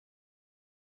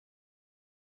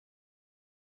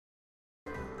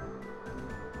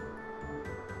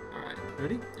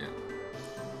Ready?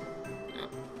 Yeah.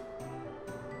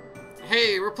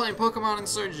 Hey, we're playing Pokemon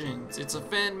Insurgence. It's a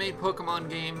fan-made Pokemon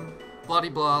game. Blah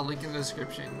blah. Link in the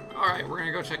description. All right, we're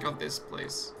gonna go check out this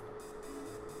place.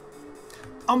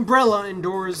 Umbrella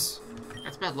indoors.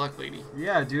 That's bad luck, lady.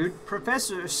 Yeah, dude.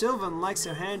 Professor Sylvan likes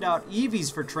to hand out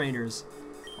EVs for trainers.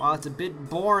 While it's a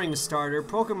bit boring starter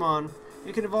Pokemon,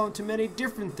 it can evolve into many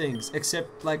different things,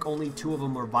 except like only 2 of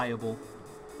them are viable.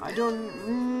 I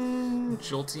don't.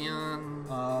 Jolteon.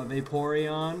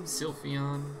 Vaporeon.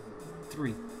 Sylphion.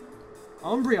 3.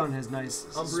 Umbreon has nice.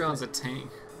 Umbreon's a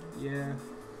tank. Yeah.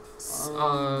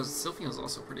 Sylphion's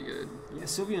also pretty good. Yeah,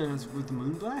 Sylveon with the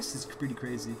Moonblast is pretty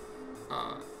crazy.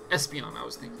 Espeon I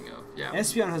was thinking of. Yeah.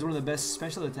 Espeon has one of the best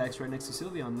special attacks right next to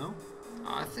Sylveon, no?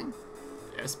 I think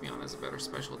Espeon has a better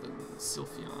special than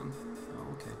Sylphion.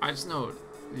 Oh, okay. I just know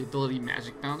the ability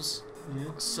Magic Bounce.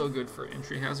 Yeah. So good for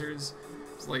entry hazards.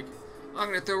 It's like, I'm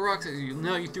gonna throw rocks at you.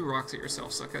 No, you threw rocks at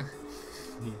yourself, sucker.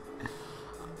 Yeah.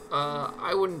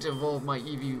 I wouldn't evolve my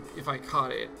Eevee if I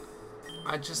caught it.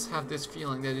 I just have this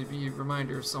feeling that it'd be a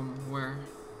reminder of somewhere.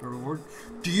 A reward?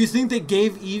 Do you think they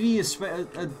gave Eevee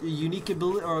a unique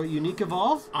ability or a unique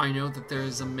evolve? I know that there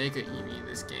is a Mega Eevee in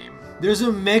this game. There's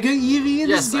a Mega Eevee in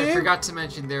this game? Yes, I forgot to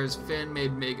mention there's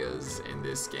fan-made Megas in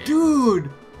this game. Dude!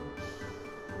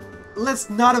 Let's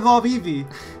not evolve Eevee.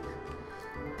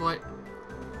 But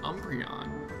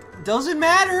Umbreon. Doesn't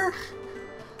matter.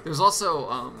 There's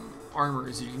also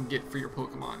armors you can get for your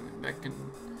Pokemon that can,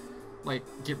 like,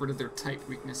 get rid of their type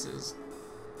weaknesses.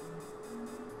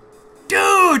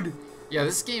 Dude! Yeah,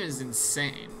 this game is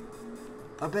insane.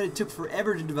 I bet it took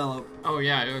forever to develop. Oh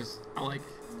yeah, it was. I like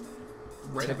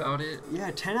read about it. Yeah,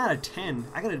 10 out of 10.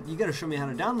 You gotta show me how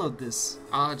to download this.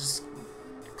 Just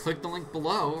click the link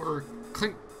below, or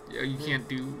click. You can't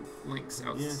do links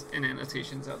out and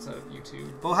annotations outside of YouTube.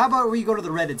 Well, how about we go to the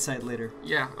Reddit site later?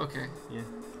 Yeah. Okay. Yeah.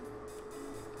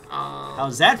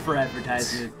 How's that for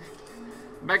advertisement?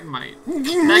 Magnemite.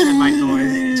 Magnemite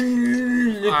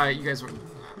noise. Alright, you guys were.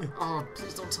 Oh,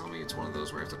 please don't tell me it's one of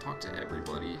those where I have to talk to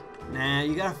everybody. Nah,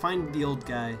 you gotta find the old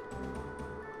guy.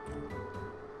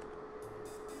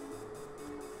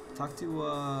 Talk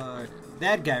to,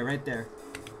 that guy right there.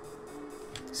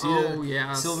 See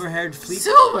yeah. Silver-haired fleet?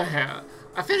 Silverhair!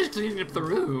 I finished cleaning up the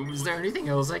room. Is there anything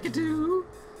else I could do?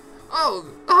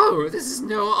 Oh, this is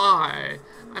no eye.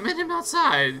 I met him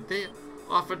outside. They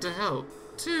offered to help,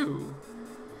 too.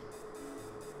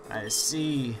 I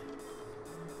see.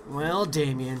 Well,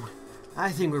 Damien, I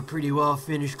think we're pretty well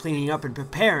finished cleaning up and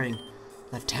preparing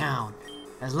the town.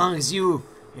 As long as you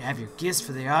have your gifts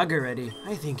for the auger ready,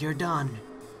 I think you're done.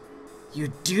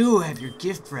 You do have your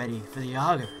gift ready for the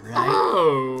auger, right?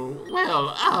 Oh,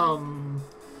 well,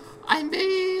 I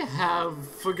may have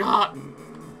forgotten.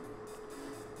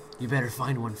 You better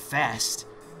find one fast.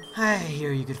 I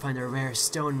hear you could find a rare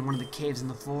stone in one of the caves in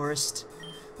the forest.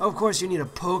 Of course, you need a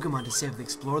Pokemon to safely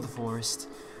explore the forest.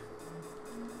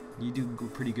 You do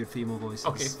pretty good female voices.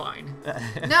 Okay, fine.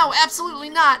 No, absolutely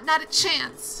not. Not a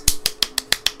chance.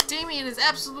 Damien is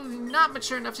absolutely not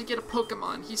mature enough to get a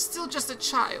Pokemon. He's still just a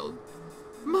child.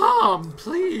 Mom,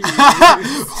 please.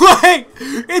 Wait,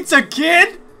 it's a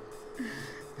kid?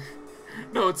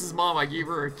 No, it's his mom. I gave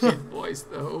her a kid voice,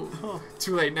 though. Oh.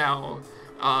 Too late now.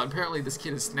 Apparently this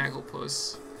kid is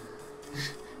Snagglepuss.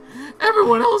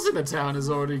 Everyone else in the town has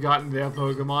already gotten their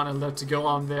Pokemon and left to go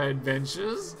on their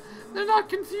adventures. They're not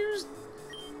confused.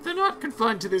 They're not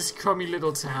confined to this crummy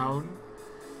little town.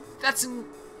 That's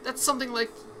something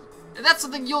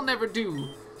you'll never do.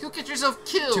 You'll get yourself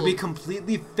killed. To be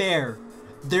completely fair,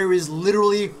 there is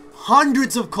literally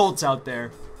hundreds of cults out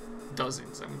there.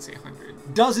 Dozens, I would say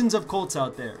 100. Dozens of cults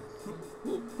out there.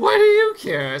 Why do you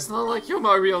care? It's not like you're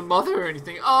my real mother or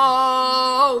anything.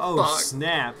 Oh, fuck.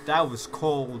 Snap. That was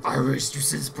cold. I raised you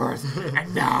since birth,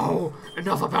 and now,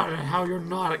 enough about it, how you're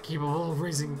not capable of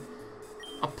raising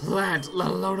a plant, let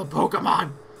alone a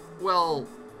Pokemon. Well...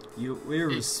 We're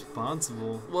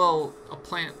responsible. Well, a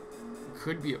plant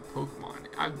could be a Pokemon.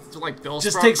 I like Bellsprout.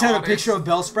 Just takes out a picture of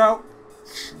Bellsprout?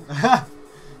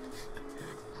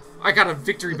 I got a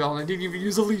victory bell and I didn't even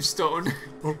use a leaf stone.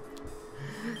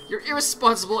 You're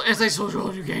irresponsible, antisocial,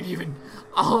 and you can't even...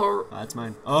 Oh, that's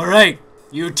mine. Alright,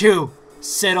 you two,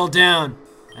 settle down.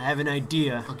 I have an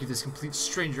idea. I'll give this complete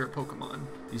stranger a Pokemon.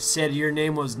 You said your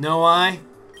name was No Eye?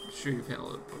 Sure, you've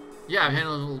handled it. Yeah, I've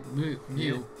handled a little Mew.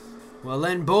 Yeah. Well,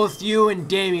 lend both you and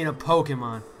Damien a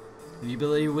Pokemon. Are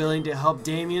you willing to help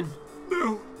Damien?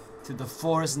 No. To the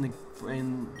forest and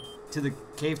to the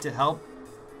cave to help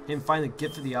him find the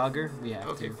gift for the auger? We have to.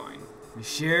 Okay, fine. You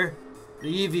sure?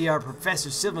 The Eevee our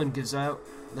Professor Sylvan gives out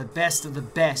the best of the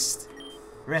best.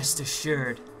 Rest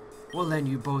assured. we'll lend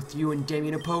you and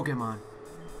Damien a Pokemon.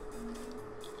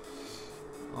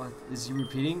 Oh, is he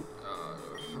repeating?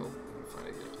 Help find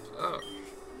it. Oh.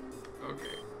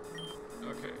 Okay.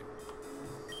 Okay.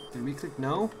 Did we click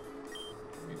no?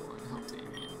 We want to help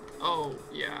Damien. Oh,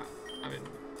 yeah. I mean...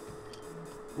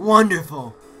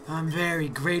 Wonderful. I'm very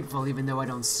grateful, even though I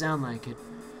don't sound like it.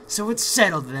 So it's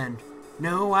settled then.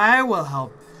 No, I will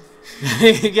help.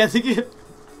 Get the gift.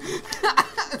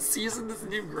 Isn't this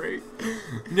name great?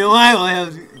 No, I will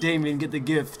have Damien get the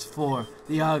gift for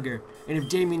the auger. And if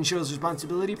Damien shows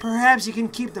responsibility, perhaps he can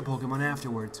keep the Pokemon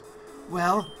afterwards.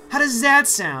 Well, how does that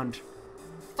sound?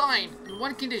 Fine. In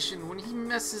one condition, when he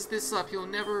messes this up, he'll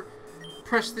never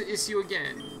press the issue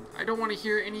again. I don't want to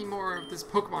hear any more of this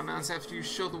Pokemon nonsense after you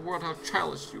show the world how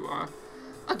childish you are.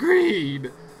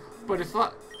 Agreed. But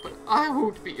I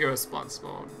won't be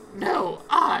irresponsible. No,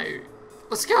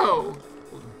 Let's go.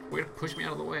 Way to push me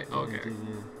out of the way. Okay.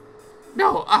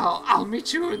 No, I'll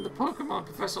meet you in the Pokemon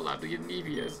Professor Lab to get an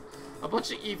Eevee. A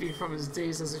bunch of Eevee from his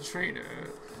days as a trainer.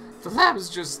 The lab is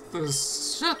just the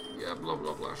yeah, blah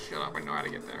blah blah. Shut up, I know how to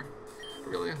get there. I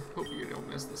really hope you don't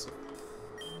mess this up.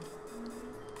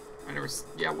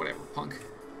 Yeah, whatever, punk.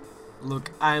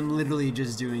 Look, I'm literally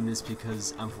just doing this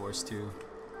because I'm forced to.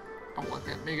 I want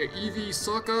that Mega Eevee,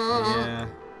 sucker! Yeah.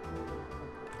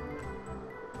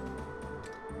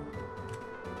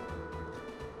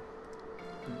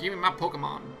 Give me my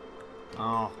Pokemon.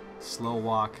 Oh, slow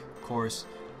walk, of course.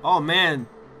 Oh, man.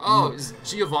 Oh, is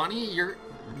Giovanni, you're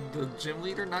the gym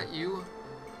leader, not you?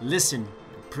 Listen.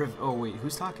 Oh, wait,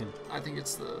 who's talking? I think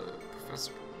it's the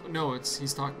professor. No,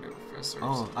 he's talking to the professor.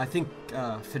 Oh, I think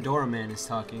Fedora Man is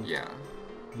talking. Yeah.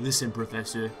 Listen,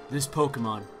 Professor, this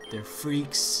Pokemon, they're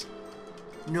freaks.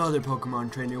 No other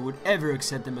Pokemon trainer would ever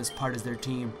accept them as part of their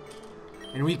team.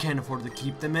 And we can't afford to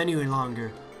keep them any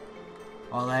longer.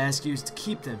 All I ask you is to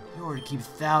keep them in order to keep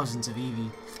thousands of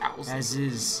Eevee. As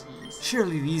is.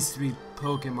 Surely these 3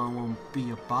 Pokemon won't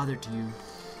be a bother to you.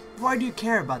 Why do you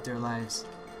care about their lives?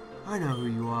 I know who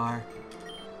you are.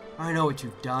 I know what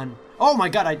you've done. Oh my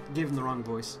god, I gave him the wrong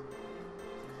voice.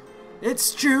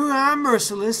 It's true, I'm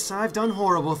merciless. I've done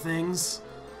horrible things.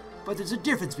 But there's a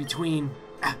difference between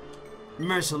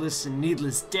merciless and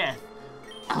needless death.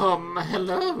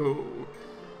 Hello.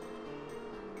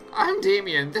 I'm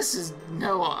Damien. This is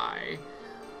Noah.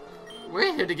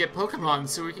 We're here to get Pokemon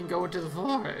so we can go into the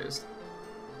forest.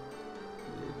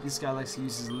 This guy likes to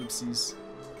use his ellipses.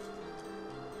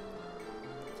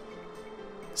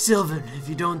 Sylvan, if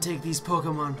you don't take these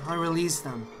Pokemon, I'll release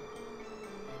them.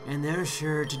 And they're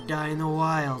sure to die in the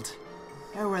wild.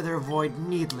 I'd rather avoid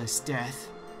needless death.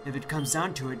 If it comes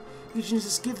down to it, you should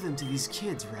just give them to these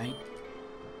kids, right?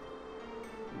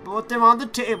 Put them on the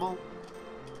table.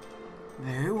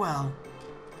 Very well.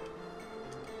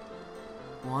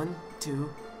 1, 2,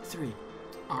 3.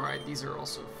 Alright, these are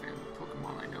also fan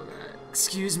Pokemon, I know that.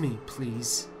 Excuse me,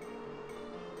 please.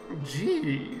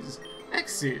 Jeez.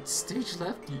 Exit, stage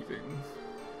left even.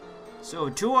 So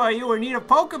 2 of you are in need of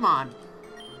Pokemon?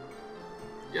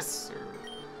 Yes, sir.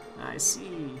 I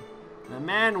see. The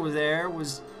man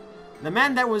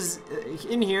that was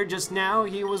in here just now,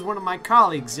 he was one of my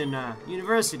colleagues in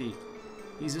university.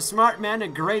 He's a smart man, a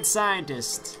great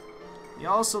scientist. He's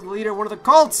also the leader of one of the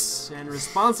cults, and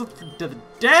responsible for the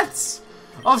deaths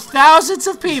of thousands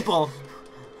of people.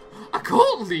 A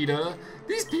cult leader?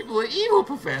 These people are evil,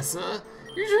 Professor.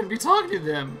 You shouldn't be talking to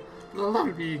them. Let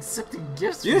alone be accepting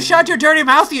gifts. You shut your dirty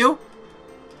mouth, you!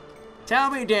 Tell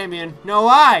me, Damien. No,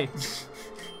 why?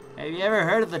 Have you ever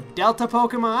heard of the Delta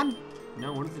Pokemon?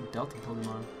 No, what is the Delta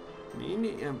Pokemon? Me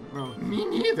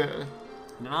neither.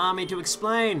 Allow me to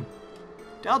explain.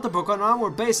 Delta Pokemon were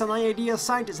based on the idea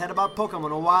scientists had about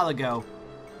Pokemon a while ago.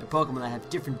 They're Pokemon that have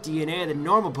different DNA than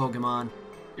normal Pokemon.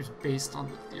 It's based on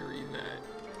the theory that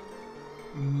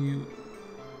Mew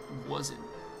wasn't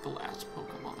the last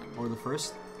Pokemon. Or the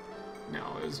first?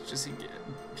 No, it was just a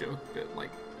joke that,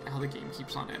 like, how the game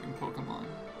keeps on adding Pokemon.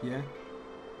 Yeah?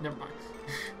 Never mind.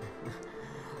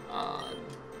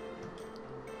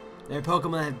 They're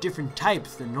Pokemon that have different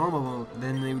types than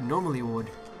they normally would.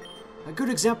 A good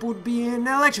example would be an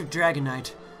electric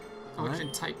Dragonite.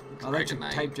 Electric type Dragonite. Electric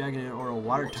type Dragonite or a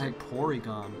water type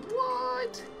Porygon.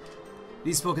 What?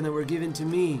 These Pokemon that were given to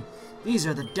me, these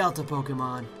are the Delta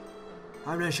Pokemon.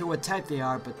 I'm not sure what type they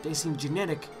are, but they seem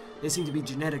genetic. They seem to be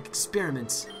genetic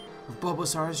experiments of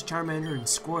Bulbasaur's, Charmander, and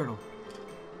Squirtle.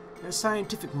 They're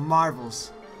scientific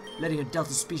marvels, letting a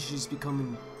Delta species become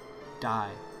and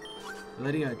die.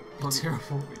 Letting a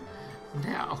terrible.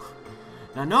 Now,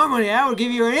 normally I would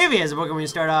give you an Eevee as a Pokemon when you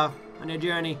start off on your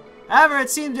journey. However, it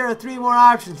seems there are 3 more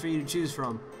options for you to choose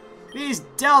from. These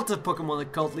Delta Pokemon the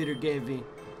cult leader gave me.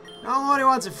 Nobody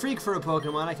wants a freak for a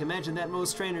Pokemon. I can imagine that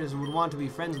most trainers would want to be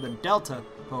friends with a Delta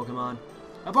Pokemon.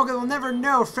 A Pokemon will never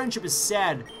know friendship is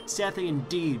sad. Sad thing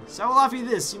indeed. So I will offer you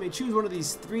this. You may choose one of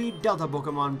these 3 Delta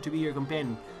Pokemon to be your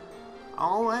companion.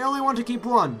 I only want to keep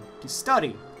one, to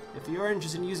study. If you are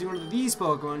interested in using one of these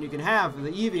Pokemon, you can have the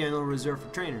Eevee I know reserved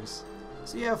for trainers.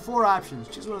 So you have 4 options.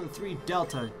 Choose one of the 3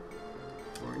 Delta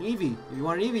or an Eevee. If you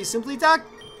want an Eevee, simply talk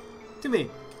to me.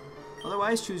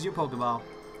 Otherwise, choose your Pokeball.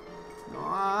 No,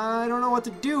 I don't know what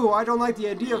to do. I don't like the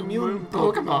idea of mutant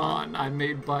Pokemon. I'm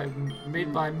made by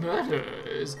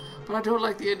murderers, but I don't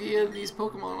like the idea of these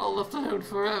Pokemon all left alone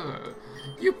forever.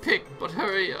 You pick, but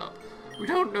hurry up. We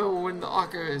don't know when the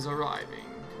Ocker is arriving.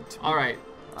 Alright,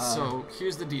 so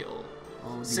here's the deal.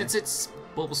 Since it's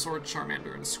Bulbasaur,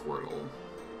 Charmander, and Squirtle,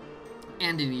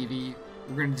 and an Eevee,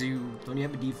 we're gonna do... Don't you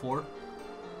have a D4?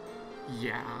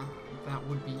 Yeah, that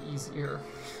would be easier.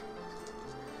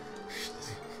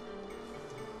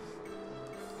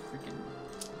 Freaking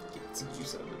get some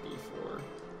juice out of the D4.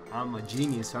 I'm a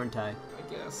genius, aren't I?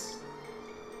 I guess.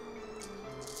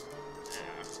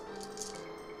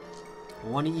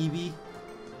 1 Eevee.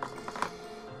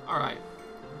 Alright.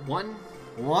 1.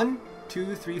 1,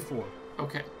 2, 3, 4.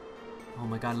 Okay. Oh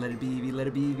my god, let it be Eevee, let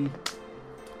it be Eevee.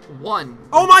 1.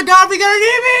 Oh my god, we got an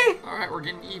Eevee! Alright, we're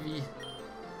getting Eevee.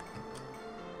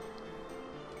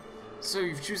 So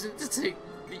you've chosen to take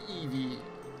the Eevee.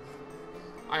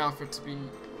 I offer to be...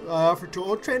 I offer to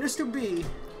all trainers to be.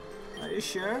 Are you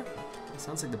sure? That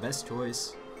sounds like the best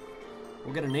choice.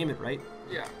 We're gonna name it, right?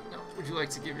 Yeah. No. Would you like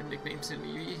to give your nickname to an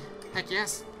Eevee? Heck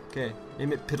yes. Okay,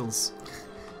 name it Piddles.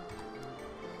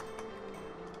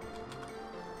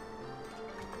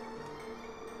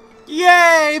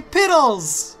 Yay,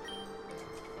 Piddles!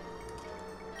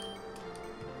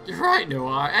 You're right,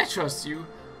 No-Eye. I trust you,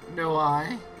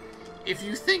 No-Eye. If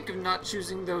you think of not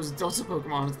choosing those Delta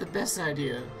Pokemon, it's the best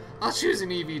idea. I'll choose an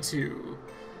Eevee too.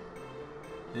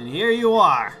 And here you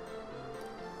are.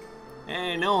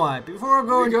 Hey, Noah, before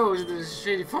We we go to the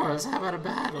Shady Forest, how about a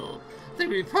battle? I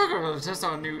think we Pokemon to test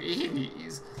out new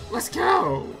Eevees. Let's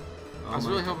go! I was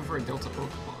really hoping for a Delta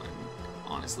Pokemon,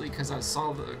 honestly, because I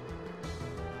saw the...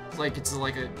 Like, it's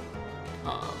like a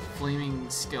flaming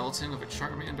skeleton of a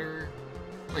Charmander,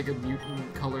 like a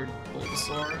mutant-colored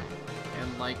Bulbasaur,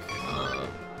 and like a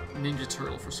Ninja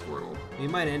Turtle for Squirtle. We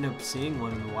might end up seeing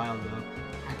one in the wild, though.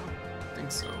 I don't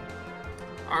think so.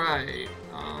 Alright,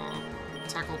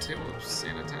 tackle tail of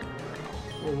sand attack.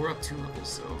 Well, we're up 2 levels,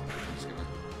 so I'm just gonna...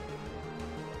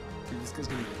 Dude, this guy's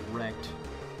gonna get wrecked.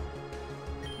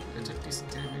 It took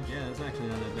decent damage. Yeah, that's actually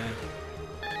not that bad.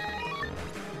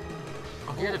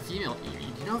 Oh, you had a female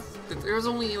Eevee. You know that there's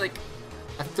only like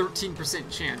a 13%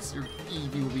 chance your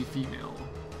Eevee will be female.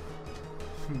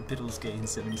 Biddles gained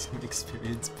 77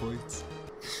 experience points.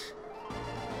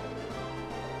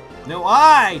 No,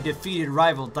 I defeated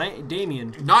rival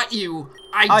Damien. Not you.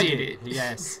 I did it.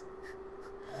 Yes.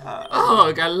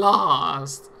 Ugh, I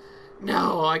lost.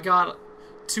 No, I got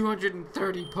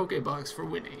 230 Pokebucks for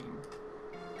winning.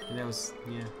 And that was,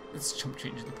 yeah. It's chump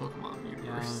change in the Pokemon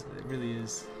universe. Yeah, it really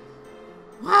is.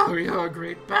 Wow, you're a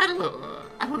great battler.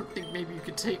 I don't think maybe you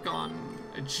could take on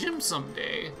a gym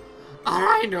someday.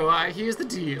 Alright, Noah, here's the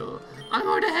deal. I'm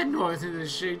going to head north into the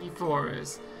Shady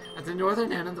Forest. At the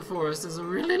northern end of the forest is a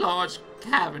really large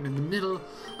cavern. In the middle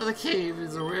of the cave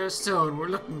is a rare stone we're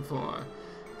looking for.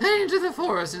 Head into the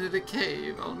forest, into the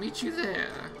cave. I'll meet you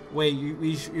there. Wait,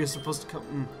 you're supposed to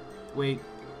come... wait.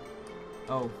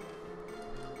 Oh.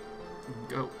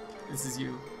 Go. This is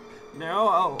you. No,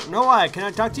 oh, no, I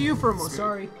cannot talk to you for a moment.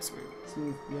 Sorry. Smooth.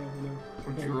 Smooth, yeah, I know.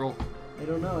 Where'd you roll? I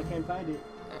don't know, I can't find it.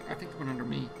 I think it went under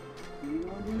me. Did you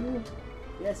want to do you?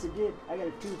 Yes, it did. I got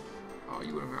a 2. Oh,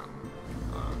 you would have gotten,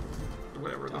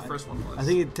 whatever the first one was. I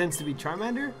think it tends to be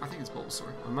Charmander? I think it's Bulbasaur.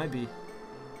 It might be.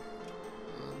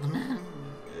 The man.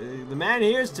 The man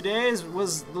here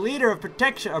was the leader of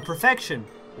perfection.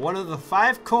 One of the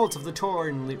 5 cults of the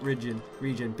Tauren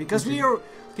region. Because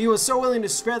he was so willing to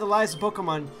spare the lives of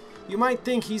Pokemon, you might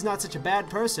think he's not such a bad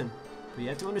person. But you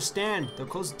have to understand, the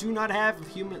cults do not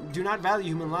value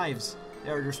human lives.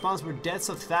 They are responsible for deaths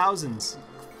of thousands.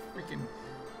 Freaking.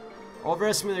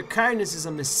 Overestimating their kindness is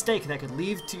a mistake that could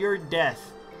lead to your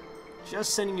death.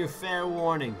 Just sending you a fair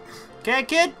warning. Okay,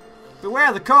 kid? Beware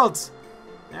of the cults.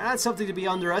 They're not something to be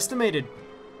underestimated.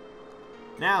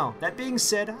 Now, that being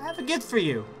said, I have a gift for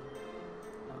you.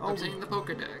 Obtain the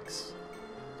Pokedex.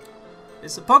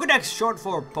 It's a Pokedex, short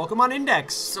for Pokemon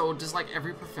Index. So does like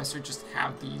every professor just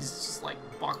have these just like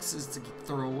boxes to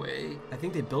throw away? I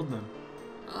think they build them.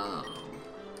 Oh.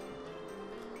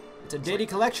 It's a daily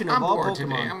collection of all Pokemon.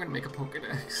 Today. I'm gonna make a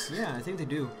Pokedex. Yeah, I think they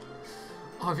do.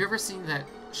 Oh, have you ever seen that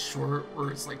short where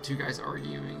it's like two guys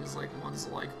arguing. Is like one's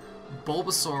like,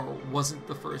 Bulbasaur wasn't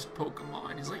the first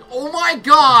Pokemon. He's like, oh my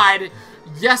god!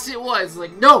 Yes, it was.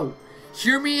 Like, no!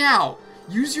 Hear me out.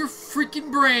 Use your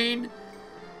freaking brain.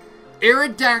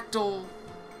 Aerodactyl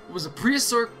was a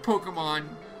prehistoric Pokemon.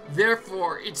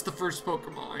 Therefore, it's the first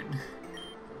Pokemon.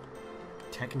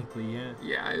 Technically, yeah.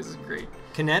 Yeah, this is great.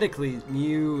 Kinetically,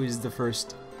 Mew is the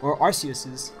first. Or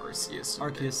Arceus is.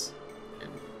 Arceus.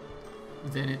 And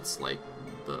then it's like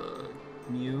the...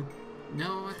 Mew.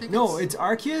 No, I think No, it's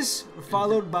Arceus,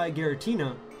 followed by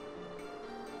Giratina.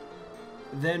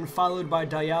 Then followed by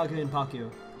Dialga and Palkia.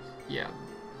 Yeah.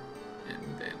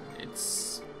 And then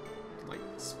it's like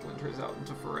splinters out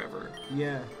into forever.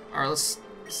 Yeah. Alright, let's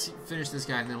finish this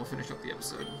guy and then we'll finish up the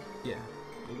episode. Yeah.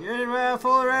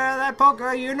 For that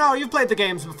poker, you know, you've played the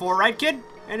games before, right, kid?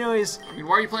 Anyways. I mean,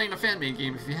 why are you playing a fan-made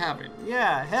game if you haven't?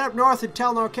 Yeah, head up north and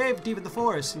Telnor Cave deep in the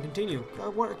forest and continue.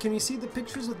 Can you see the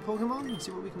pictures of the Pokemon and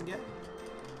see what we can get?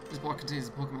 This block contains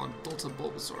the Pokemon Delta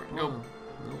Bulbasaur. Oh, Nope.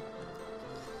 Nope.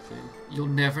 Okay. You'll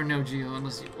never know, Geo,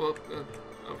 unless you... Well,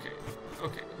 okay.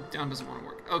 Okay. Down doesn't want to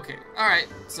work. Okay. Alright,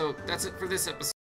 so that's it for this episode.